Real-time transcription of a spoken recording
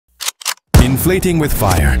Inflating with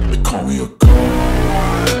fire.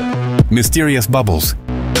 Mysterious bubbles.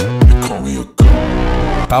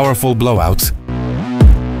 Powerful blowouts.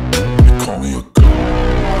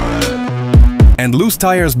 And loose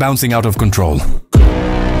tires bouncing out of control.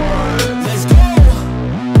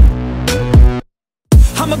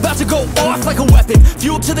 I'm about to go off like a weapon.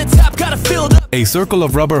 Fuel to the top, gotta fill it up. A circle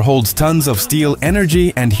of rubber holds tons of steel,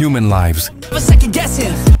 energy, and human lives. A second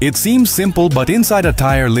guessing. It seems simple, but inside a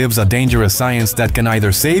tire lives a dangerous science that can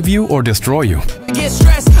either save you or destroy you. Get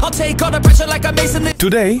stressed, I'll take all the pressure like I'm Mason.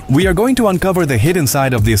 Today, we are going to uncover the hidden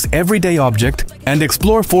side of this everyday object and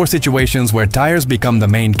explore 4 situations where tires become the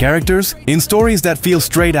main characters in stories that feel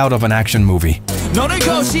straight out of an action movie. No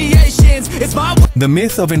negotiations, it's my The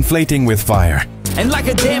myth of inflating with fire. and like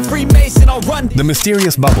a damn Freemason, I'll run. The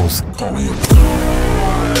mysterious bubbles.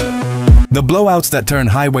 The blowouts that turn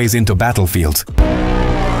highways into battlefields.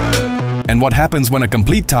 And what happens when a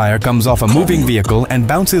complete tire comes off a moving vehicle and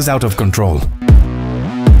bounces out of control.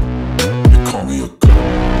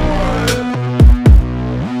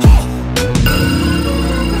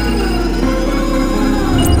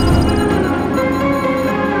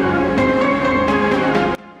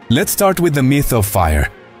 Let's start with the myth of fire.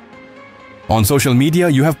 On social media,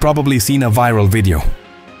 you have probably seen a viral video.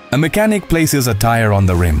 A mechanic places a tire on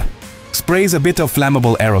the rim, sprays a bit of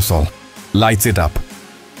flammable aerosol, lights it up,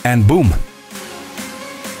 and boom!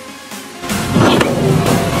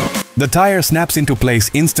 The tire snaps into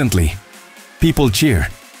place instantly. People cheer,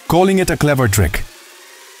 calling it a clever trick.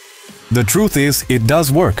 The truth is, it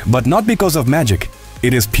does work, but not because of magic.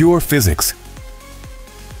 It is pure physics.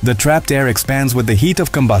 The trapped air expands with the heat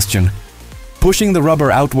of combustion, pushing the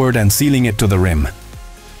rubber outward and sealing it to the rim.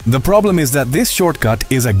 The problem is that this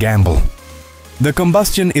shortcut is a gamble. The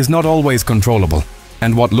combustion is not always controllable,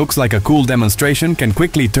 and what looks like a cool demonstration can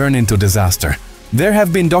quickly turn into disaster. There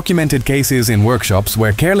have been documented cases in workshops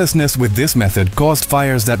where carelessness with this method caused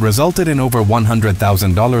fires that resulted in over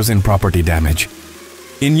 $100,000 in property damage.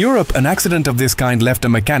 In Europe, an accident of this kind left a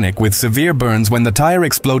mechanic with severe burns when the tire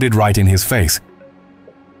exploded right in his face.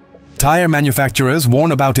 Tire manufacturers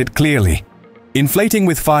warn about it clearly. Inflating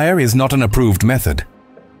with fire is not an approved method.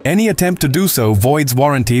 Any attempt to do so voids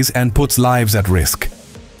warranties and puts lives at risk.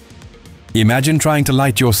 Imagine trying to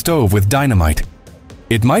light your stove with dynamite.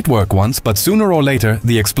 It might work once, but sooner or later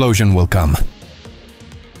the explosion will come.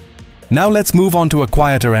 Now let's move on to a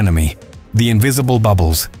quieter enemy, the invisible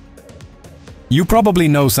bubbles. You probably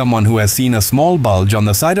know someone who has seen a small bulge on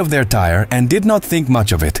the side of their tire and did not think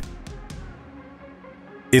much of it.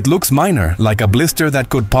 It looks minor, like a blister that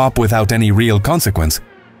could pop without any real consequence.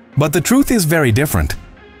 But the truth is very different.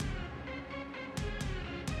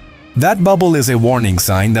 That bubble is a warning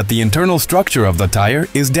sign that the internal structure of the tire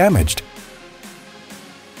is damaged.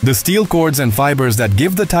 The steel cords and fibers that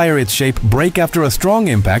give the tire its shape break after a strong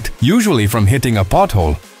impact, usually from hitting a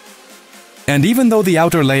pothole. And even though the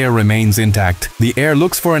outer layer remains intact, the air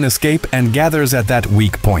looks for an escape and gathers at that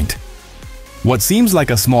weak point. What seems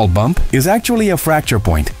like a small bump is actually a fracture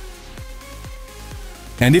point.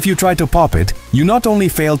 And if you try to pop it, you not only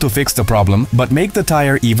fail to fix the problem, but make the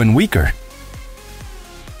tire even weaker.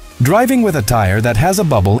 Driving with a tire that has a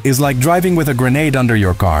bubble is like driving with a grenade under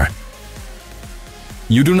your car.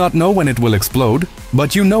 You do not know when it will explode,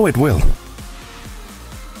 but you know it will.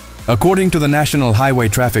 According to the National Highway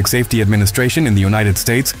Traffic Safety Administration in the United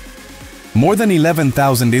States, more than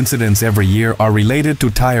 11,000 incidents every year are related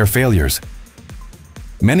to tire failures.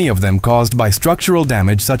 Many of them caused by structural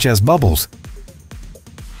damage such as bubbles.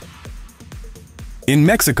 In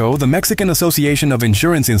Mexico, the Mexican Association of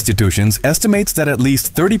Insurance Institutions estimates that at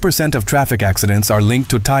least 30% of traffic accidents are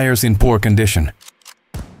linked to tires in poor condition.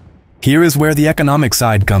 Here is where the economic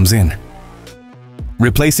side comes in.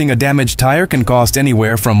 Replacing a damaged tire can cost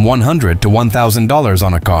anywhere from $100 to $1,000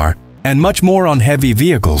 on a car, and much more on heavy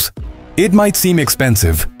vehicles. It might seem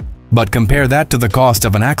expensive, but compare that to the cost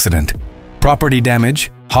of an accident. Property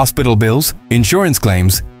damage, hospital bills, insurance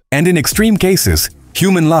claims, and in extreme cases,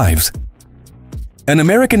 human lives. An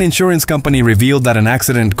American insurance company revealed that an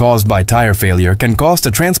accident caused by tire failure can cost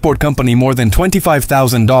a transport company more than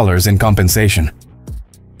 $25,000 in compensation.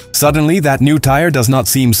 Suddenly, that new tire does not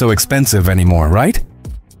seem so expensive anymore, right?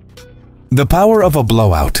 The power of a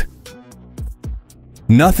blowout.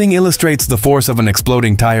 Nothing illustrates the force of an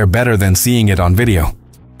exploding tire better than seeing it on video.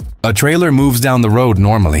 A trailer moves down the road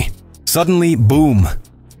normally. Suddenly, boom!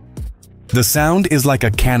 The sound is like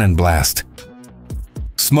a cannon blast.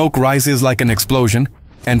 Smoke rises like an explosion,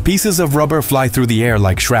 and pieces of rubber fly through the air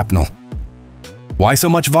like shrapnel. Why so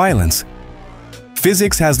much violence?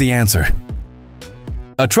 Physics has the answer.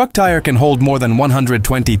 A truck tire can hold more than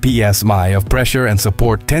 120 psi of pressure and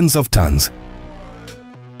support tens of tons.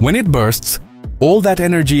 When it bursts, all that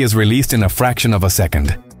energy is released in a fraction of a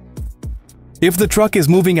second. If the truck is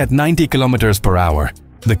moving at 90 kilometers per hour,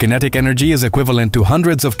 the kinetic energy is equivalent to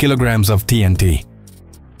hundreds of kilograms of TNT.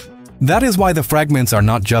 That is why the fragments are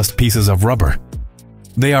not just pieces of rubber.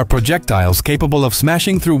 They are projectiles capable of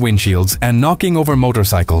smashing through windshields and knocking over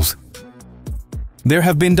motorcycles. There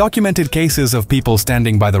have been documented cases of people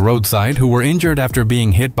standing by the roadside who were injured after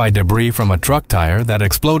being hit by debris from a truck tire that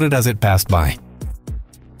exploded as it passed by.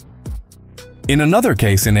 In another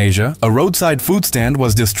case in Asia, a roadside food stand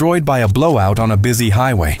was destroyed by a blowout on a busy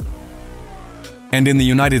highway. And in the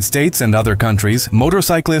United States and other countries,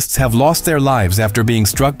 motorcyclists have lost their lives after being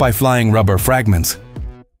struck by flying rubber fragments.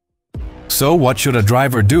 So what should a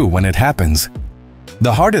driver do when it happens?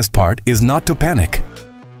 The hardest part is not to panic.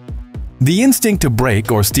 The instinct to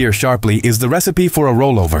brake or steer sharply is the recipe for a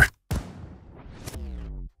rollover.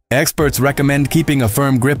 Experts recommend keeping a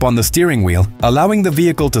firm grip on the steering wheel, allowing the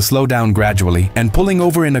vehicle to slow down gradually and pulling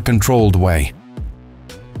over in a controlled way.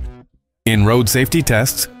 In road safety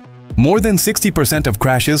tests, more than 60% of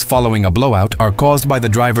crashes following a blowout are caused by the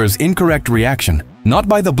driver's incorrect reaction, not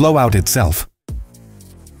by the blowout itself.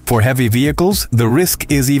 For heavy vehicles, the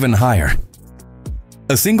risk is even higher.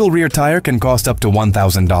 A single rear tire can cost up to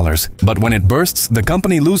 $1,000, but when it bursts, the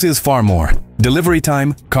company loses far more: delivery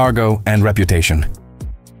time, cargo, and reputation.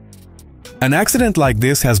 An accident like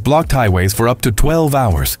this has blocked highways for up to 12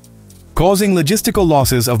 hours, causing logistical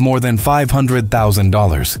losses of more than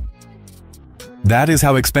 $500,000. That is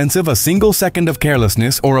how expensive a single second of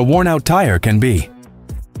carelessness or a worn-out tire can be.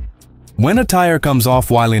 When a tire comes off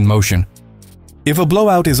while in motion, if a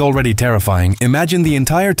blowout is already terrifying, imagine the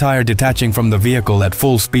entire tire detaching from the vehicle at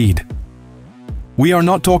full speed. We are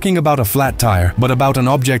not talking about a flat tire, but about an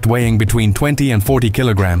object weighing between 20 and 40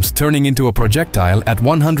 kilograms turning into a projectile at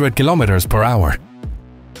 100 kilometers per hour.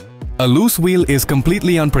 A loose wheel is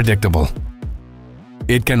completely unpredictable.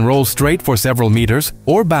 It can roll straight for several meters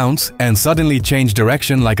or bounce and suddenly change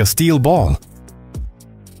direction like a steel ball.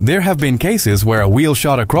 There have been cases where a wheel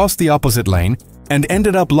shot across the opposite lane and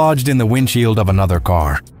ended up lodged in the windshield of another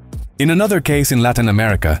car. In another case in Latin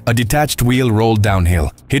America, a detached wheel rolled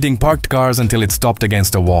downhill, hitting parked cars until it stopped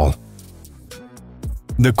against a wall.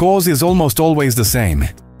 The cause is almost always the same: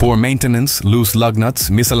 poor maintenance, loose lug nuts,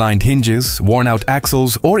 misaligned hinges, worn-out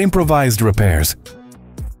axles, or improvised repairs.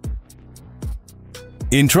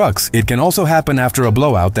 In trucks, it can also happen after a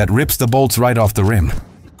blowout that rips the bolts right off the rim.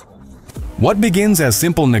 What begins as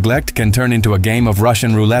simple neglect can turn into a game of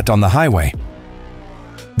Russian roulette on the highway.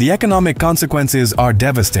 The economic consequences are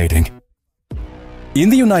devastating. In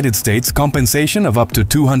the United States, compensation of up to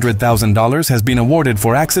 $200,000 has been awarded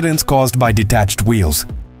for accidents caused by detached wheels.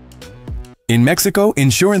 In Mexico,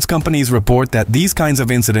 insurance companies report that these kinds of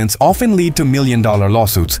incidents often lead to million-dollar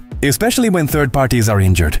lawsuits, especially when third parties are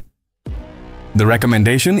injured. The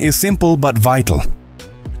recommendation is simple but vital.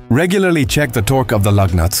 Regularly check the torque of the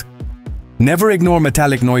lug nuts. Never ignore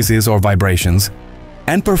metallic noises or vibrations,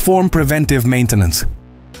 and perform preventive maintenance.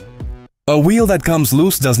 A wheel that comes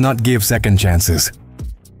loose does not give second chances.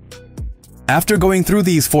 After going through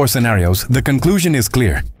these 4 scenarios, the conclusion is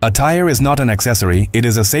clear. A tire is not an accessory, it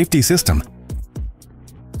is a safety system.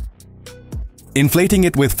 Inflating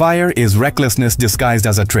it with fire is recklessness disguised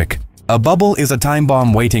as a trick. A bubble is a time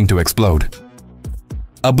bomb waiting to explode.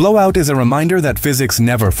 A blowout is a reminder that physics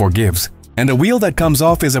never forgives. And a wheel that comes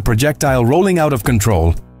off is a projectile rolling out of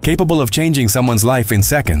control, capable of changing someone's life in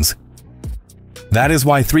seconds. That is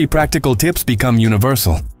why 3 practical tips become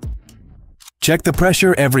universal. Check the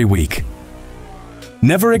pressure every week.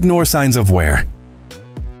 Never ignore signs of wear.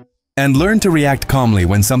 And learn to react calmly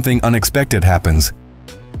when something unexpected happens.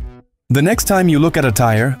 The next time you look at a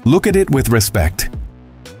tire, look at it with respect.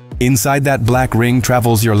 Inside that black ring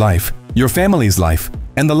travels your life, your family's life,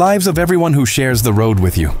 and the lives of everyone who shares the road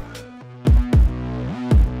with you.